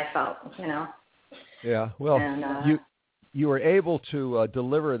emotion I felt, Yeah, well, and, you were able to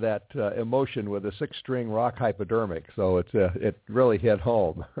deliver that emotion with a 6-string rock hypodermic, so it really hit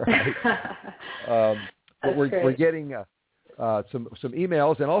home. Right? But we're getting some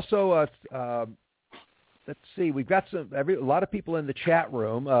emails, and also let's see, we've got a lot of people in the chat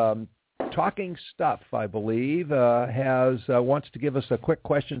room. Talking Stuff, I believe, wants to give us a quick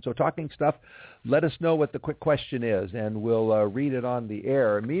question. So Talking Stuff, let us know what the quick question is, and we'll read it on the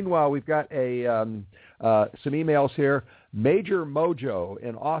air. Meanwhile, we've got some emails here. Major Mojo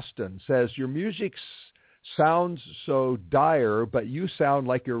in Austin says, your music sounds so dire, but you sound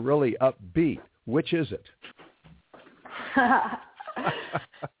like you're really upbeat. Which is it?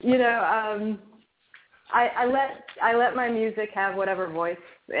 I let my music have whatever voice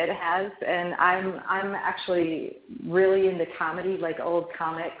it has, and I'm actually really into comedy, like old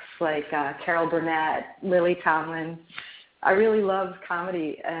comics, like Carol Burnett, Lily Tomlin. I really love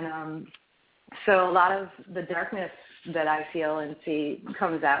comedy, and so a lot of the darkness that I feel and see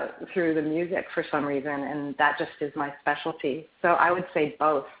comes out through the music for some reason, and that just is my specialty. So I would say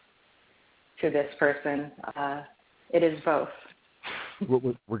both to this person. It is both.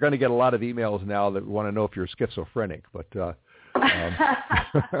 We're going to get a lot of emails now that want to know if you're schizophrenic, but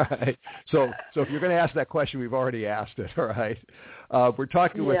right. So if you're going to ask that question, we've already asked it. All right. We're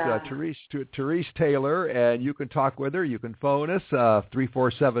talking with Terese Taylor, and you can talk with her. You can phone us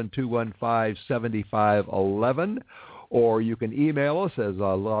 347-215-7511, or you can email us, as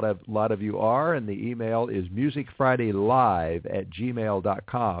a lot of you are, and the email is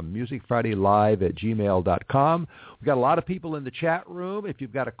musicfridaylive@gmail.com. musicfridaylive@gmail.com. We've got a lot of people in the chat room. If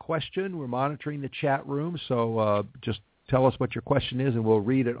you've got a question, we're monitoring the chat room, so just tell us what your question is, and we'll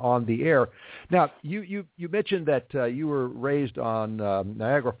read it on the air. Now, you mentioned that you were raised on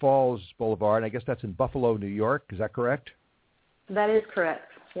Niagara Falls Boulevard, and I guess that's in Buffalo, New York. Is that correct? That is correct,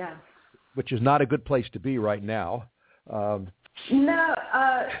 yeah. Which is not a good place to be right now. No,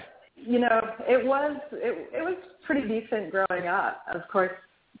 it was pretty decent growing up. Of course,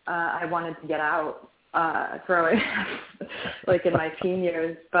 I wanted to get out growing up, like in my teen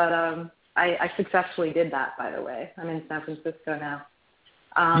years, but I successfully did that, by the way. I'm in San Francisco now.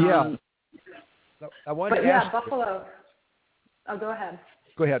 I wanted to ask Buffalo. Oh, go ahead.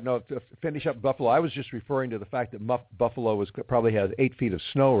 Go ahead. No, to finish up Buffalo, I was just referring to the fact that Buffalo probably has 8 feet of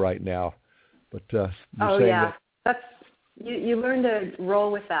snow right now. But you're saying that's you learn to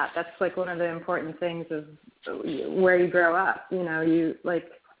roll with that. That's like one of the important things of where you grow up. You like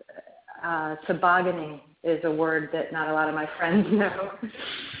tobogganing is a word that not a lot of my friends know,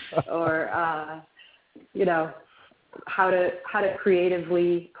 or how to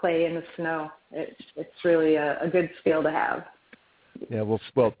creatively play in the snow. It's really a good skill to have. Yeah, well,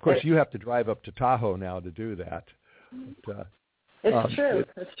 of course, you have to drive up to Tahoe now to do that. But, it's true.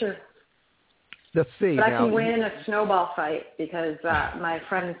 It's true. Let's see. But I can win a snowball fight because my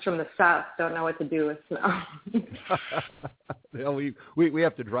friends from the South don't know what to do with snow. Well, we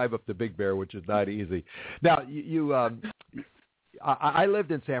have to drive up to Big Bear, which is not easy. Now, I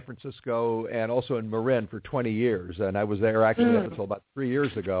lived in San Francisco and also in Marin for 20 years, and I was there actually up until about 3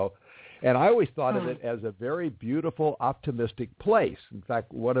 years ago. And I always thought of it as a very beautiful, optimistic place. In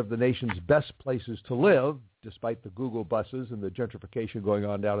fact, one of the nation's best places to live, despite the Google buses and the gentrification going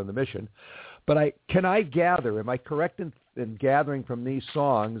on down in the Mission. But am I correct in gathering from these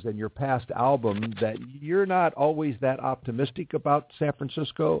songs and your past album that you're not always that optimistic about San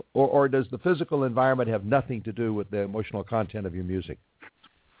Francisco? Or does the physical environment have nothing to do with the emotional content of your music?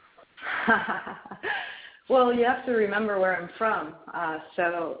 Well, you have to remember where I'm from,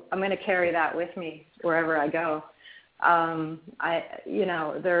 so I'm going to carry that with me wherever I go.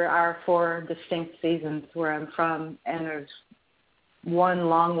 There are 4 distinct seasons where I'm from, and there's one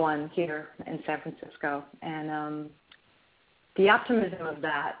long one here in San Francisco. And the optimism of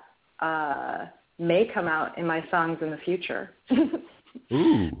that may come out in my songs in the future.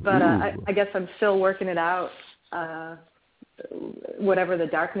 But I guess I'm still working it out, whatever the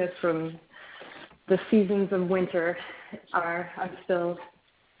darkness from the seasons of winter are. I'm still,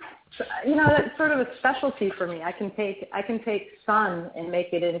 that's sort of a specialty for me. I can take sun and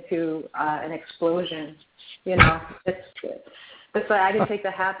make it into an explosion. It's like I can take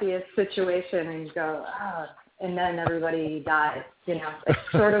the happiest situation and go, and then everybody dies. It's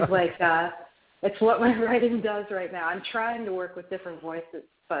sort of like it's what my writing does right now. I'm trying to work with different voices,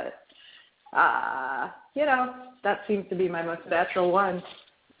 but that seems to be my most natural one.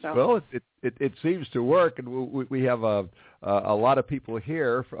 So. Well, it seems to work, and we have a lot of people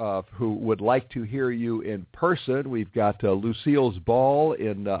here who would like to hear you in person. We've got Lucille's Ball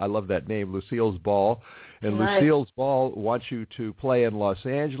I love that name, Lucille's Ball, and right. Lucille's Ball wants you to play in Los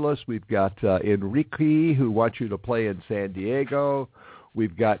Angeles. We've got Enrique, who wants you to play in San Diego.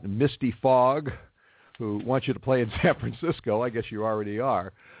 We've got Misty Fogg, who wants you to play in San Francisco. I guess you already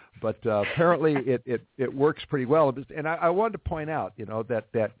are. But apparently it works pretty well. And I wanted to point out,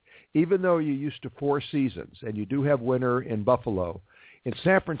 that even though you used to 4 seasons and you do have winter in Buffalo, in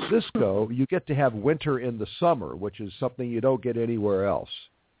San Francisco you get to have winter in the summer, which is something you don't get anywhere else.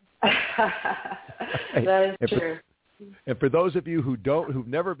 That is true. And for those of you who've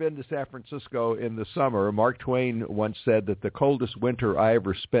never been to San Francisco in the summer, Mark Twain once said that the coldest winter I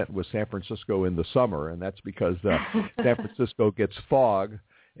ever spent was San Francisco in the summer, and that's because San Francisco gets fog.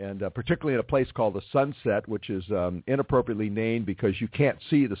 And particularly in a place called the Sunset, which is inappropriately named because you can't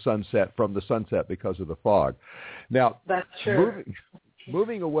see the sunset from the sunset because of the fog. Now, that's true.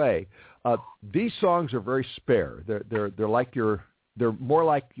 Moving away, these songs are very spare. They're more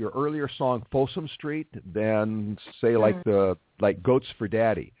like your earlier song Folsom Street than say like Goats for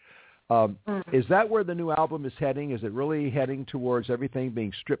Daddy. Is that where the new album is heading? Is it really heading towards everything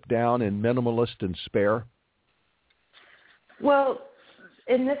being stripped down and minimalist and spare? Well,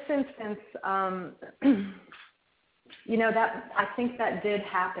 in this instance, that I think that did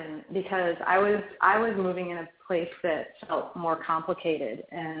happen because I was moving in a place that felt more complicated,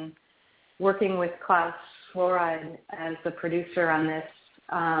 and working with Klaus Floride as the producer on this,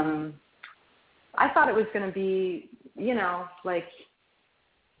 I thought it was going to be, like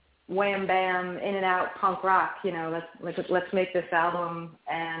wham bam, in and out punk rock. Let's make this album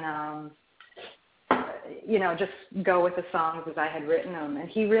and just go with the songs as I had written them. And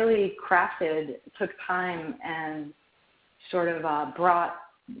he really took time and sort of brought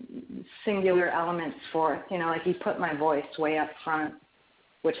singular elements forth. Like he put my voice way up front,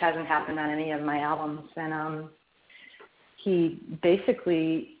 which hasn't happened on any of my albums. And he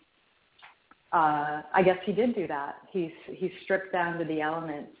basically, I guess he did do that. He stripped down to the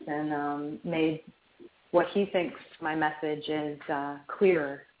elements and made what he thinks my message is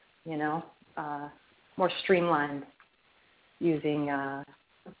clearer. you know, more streamlined, using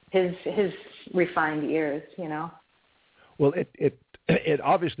his refined ears, you know. Well, it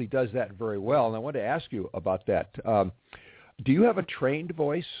obviously does that very well, and I want to ask you about that. Do you have a trained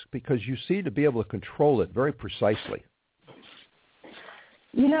voice? Because you seem to be able to control it very precisely.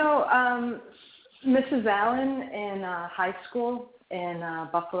 You know, Mrs. Allen in high school in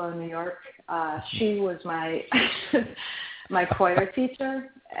Buffalo, New York, she was my my choir teacher,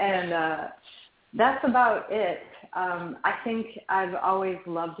 and that's about it. I think I've always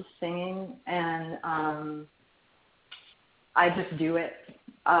loved singing, and I just do it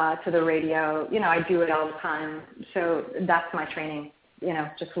to the radio. You know, I do it all the time. So that's my training, you know,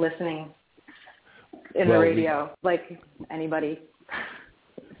 just listening in the radio like anybody.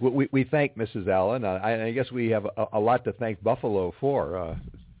 We thank Mrs. Allen. I guess we have a lot to thank Buffalo for.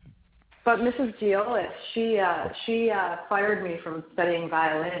 But Mrs. Giolis, she fired me from studying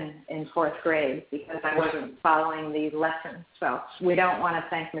violin in 4th grade because I wasn't following the lessons. So we don't want to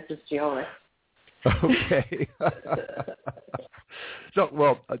thank Mrs. Giolis. Okay. So,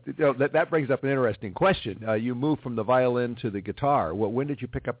 well, that brings up an interesting question. You moved from the violin to the guitar. Well, when did you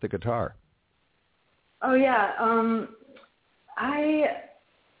pick up the guitar? Oh, yeah. I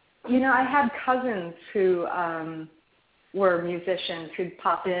had cousins who were musicians who'd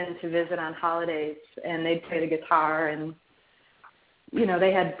pop in to visit on holidays, and they'd play the guitar, and, you know,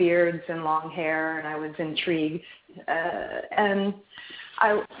 they had beards and long hair, and I was intrigued. And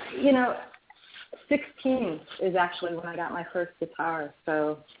I, you know, 16 is actually when I got my first guitar.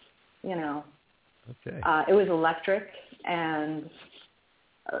 So, you know, okay. It was electric and,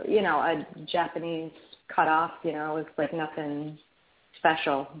 you know, a Japanese cutoff, you know, it was like nothing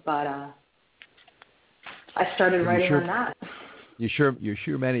special. But I started writing on that. You sure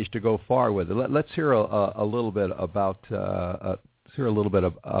managed to go far with it. Let's hear a little bit about of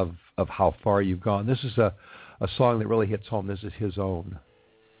how far you've gone. This is a song that really hits home. This is His Own.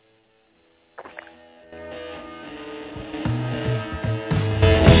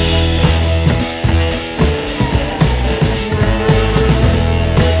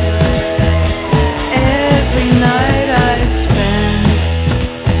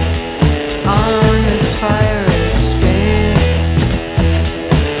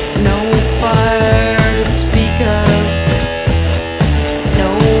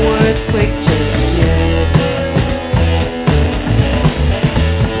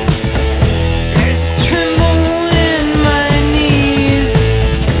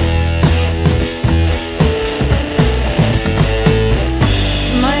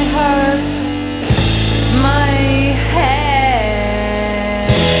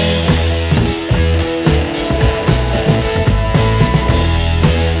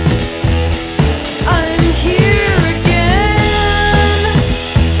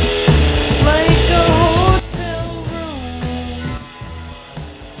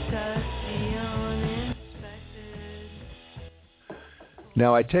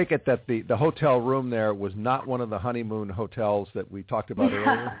 Now, I take it that the hotel room there was not one of the honeymoon hotels that we talked about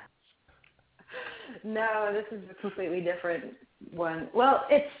earlier? No, this is a completely different one. Well,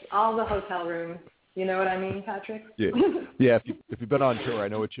 it's all the hotel rooms. You know what I mean, Patrick? Yeah. If you've been on tour, I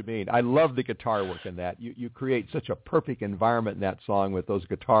know what you mean. I love the guitar work in that. You create such a perfect environment in that song with those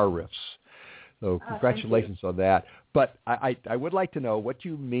guitar riffs. So congratulations on that. But I would like to know what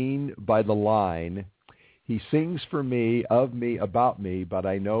you mean by the line, "He sings for me, of me, about me, but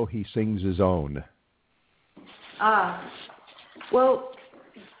I know he sings his own." Well,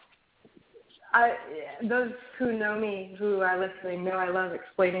 those who know me, who are listening, know I love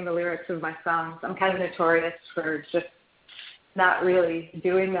explaining the lyrics of my songs. I'm kind of notorious for just not really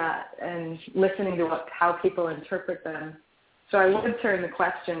doing that and listening to how people interpret them. So I would turn the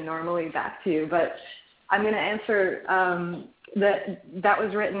question normally back to you, but I'm going to answer that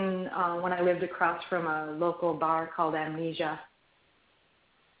was written when I lived across from a local bar called Amnesia.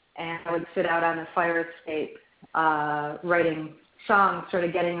 And I would sit out on the fire escape writing songs, sort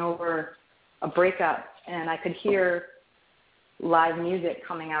of getting over a breakup, and I could hear live music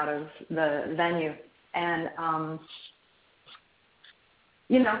coming out of the venue. And,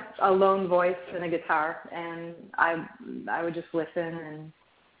 you know, a lone voice and a guitar, and I would just listen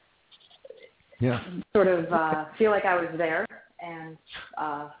and sort of feel like I was there, and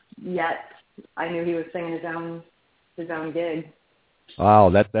yet I knew he was singing his own gig. Wow,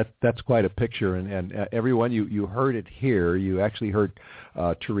 that's quite a picture, and everyone, you heard it here. You actually heard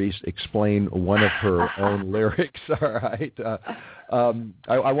Terese explain one of her own lyrics. All right.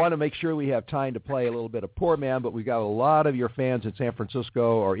 I want to make sure we have time to play a little bit of Poor Man, but we've got a lot of your fans in San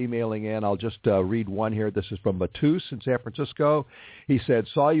Francisco are emailing in. I'll just read one here. This is from Matus in San Francisco. He said,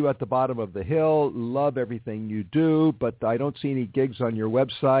 saw you at the bottom of the hill, love everything you do, but I don't see any gigs on your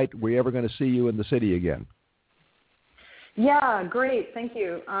website. Were you ever going to see you in the city again? Yeah, great. Thank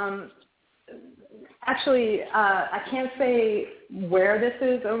you. Actually, I can't say where this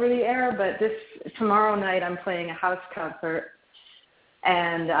is over the air, but tomorrow night I'm playing a house concert,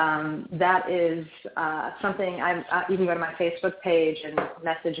 and that is something you can go to my Facebook page and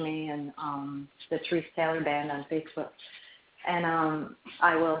message me and the Terese Taylor Band on Facebook, and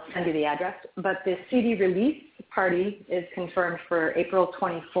I will send you the address. But the CD release party is confirmed for April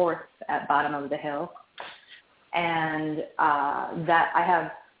 24th at Bottom of the Hill. And that I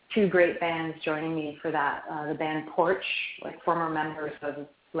have two great bands joining me for that. The band Porch, like former members of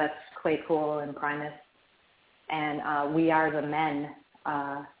Let's Claypool and Primus, and We Are the Men,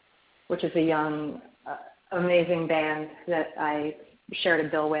 which is a young, amazing band that I shared a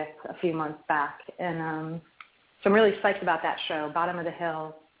bill with a few months back. And so I'm really psyched about that show, Bottom of the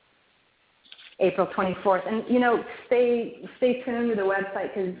Hill, April 24th. And, stay tuned to the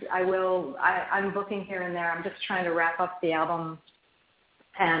website because I'm booking here and there. I'm just trying to wrap up the album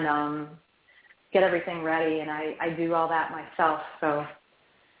and get everything ready. And I do all that myself. So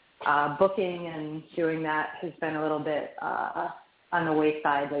booking and doing that has been a little bit on the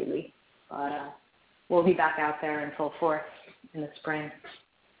wayside lately. But we'll be back out there in full force in the spring.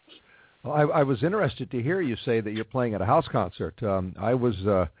 Well, I was interested to hear you say that you're playing at a house concert. I was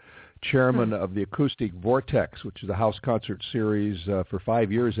chairman of the Acoustic Vortex, which is a house concert series for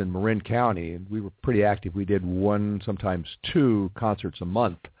 5 years in Marin County, and we were pretty active. We did one, sometimes two concerts a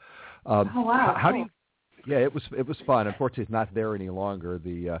month. Oh wow! How do you? Yeah, it was fun. Unfortunately, it's not there any longer.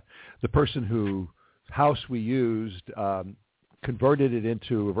 The person whose house we used converted it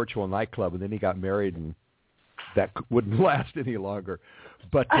into a virtual nightclub, and then he got married, and that wouldn't last any longer.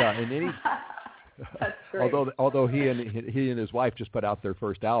 But in any That's great. Although he and his wife just put out their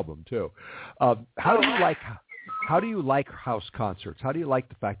first album too. How do you like house concerts? How do you like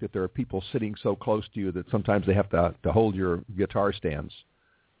the fact that there are people sitting so close to you that sometimes they have to hold your guitar stands?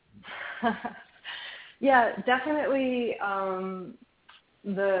 Yeah, definitely.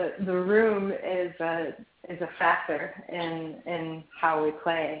 The room is a factor in how we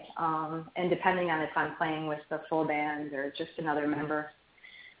play, and depending on if I'm playing with the full band or just another member.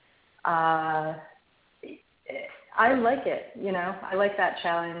 I like it, I like that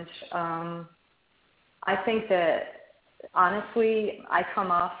challenge. I think that, honestly, I come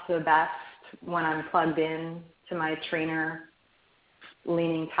off the best when I'm plugged in to my trainer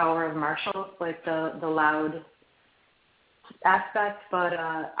leaning tower of Marshall, like the loud aspect, but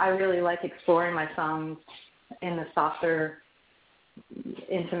I really like exploring my songs in the softer,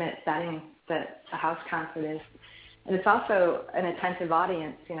 intimate setting that a house concert is. And it's also an attentive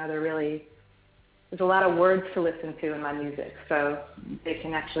audience, there's a lot of words to listen to in my music, so they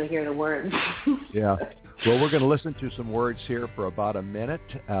can actually hear the words. Yeah. Well, we're going to listen to some words here for about a minute.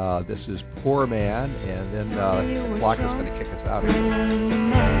 This is Poor Man, and then the clock is going to kick us out.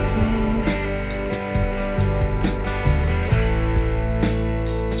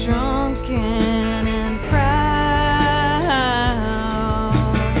 Drunken and proud,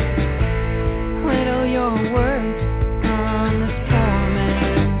 whittle your words on this poor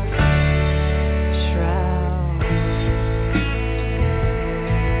man's shroud.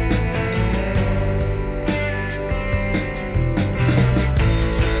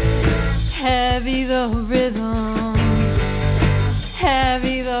 Heavy the rhythm,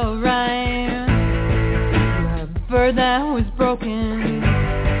 heavy the rhyme, a bird that was broken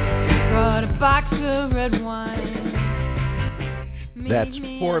brought a box of red wine. That's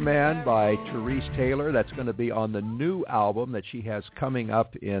Poor Man by Terese Taylor. That's going to be on the new album that she has coming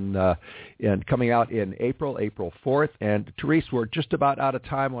out in April 4th. And Terese, we're just about out of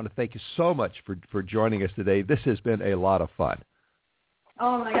time. I want to thank you so much for joining us today. This has been a lot of fun.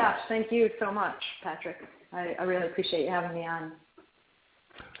 Oh my gosh, thank you so much, Patrick. I really appreciate you having me on.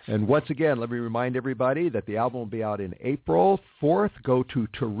 And once again, let me remind everybody that the album will be out in April 4th. Go to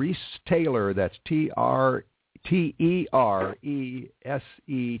Terese Taylor, that's Terese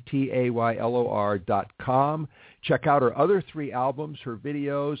Teresetaylor.com. Check out her other 3 albums, her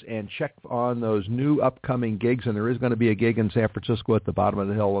videos, and check on those new upcoming gigs. And there is going to be a gig in San Francisco at the bottom of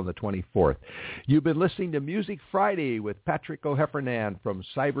the hill on the 24th. You've been listening to Music Friday with Patrick O'Heffernan from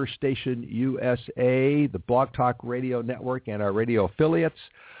Cyberstation USA, the Blog Talk Radio Network, and our radio affiliates.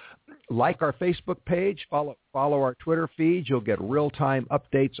 Like our Facebook page, follow our Twitter feed. You'll get real-time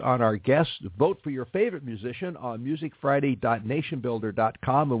updates on our guests. Vote for your favorite musician on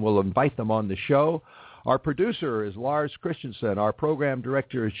musicfriday.nationbuilder.com, and we'll invite them on the show. Our producer is Lars Christensen. Our program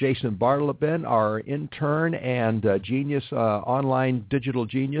director is Jason Bartleben. Our intern and online digital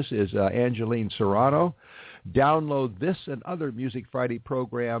genius is Angeline Serrano. Download this and other Music Friday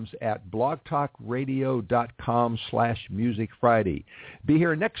programs at blogtalkradio.com/Music Friday. Be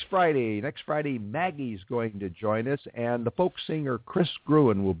here next Friday. Next Friday, Maggie's going to join us, and the folk singer Chris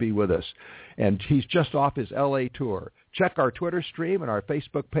Gruen will be with us. And he's just off his L.A. tour. Check our Twitter stream and our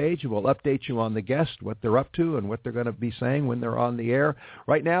Facebook page, and we'll update you on the guests, what they're up to, and what they're going to be saying when they're on the air.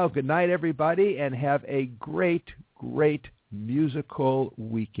 Right now, good night, everybody, and have a great, great musical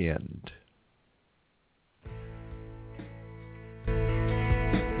weekend.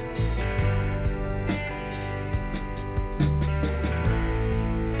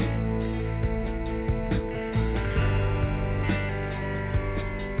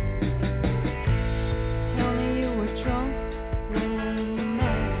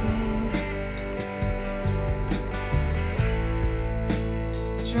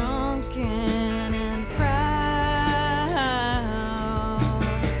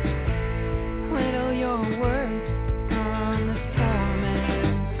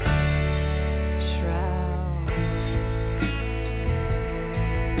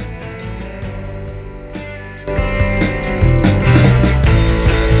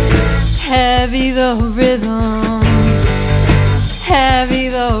 Heavy the rhythm, heavy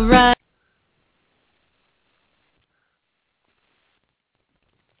the rhyme.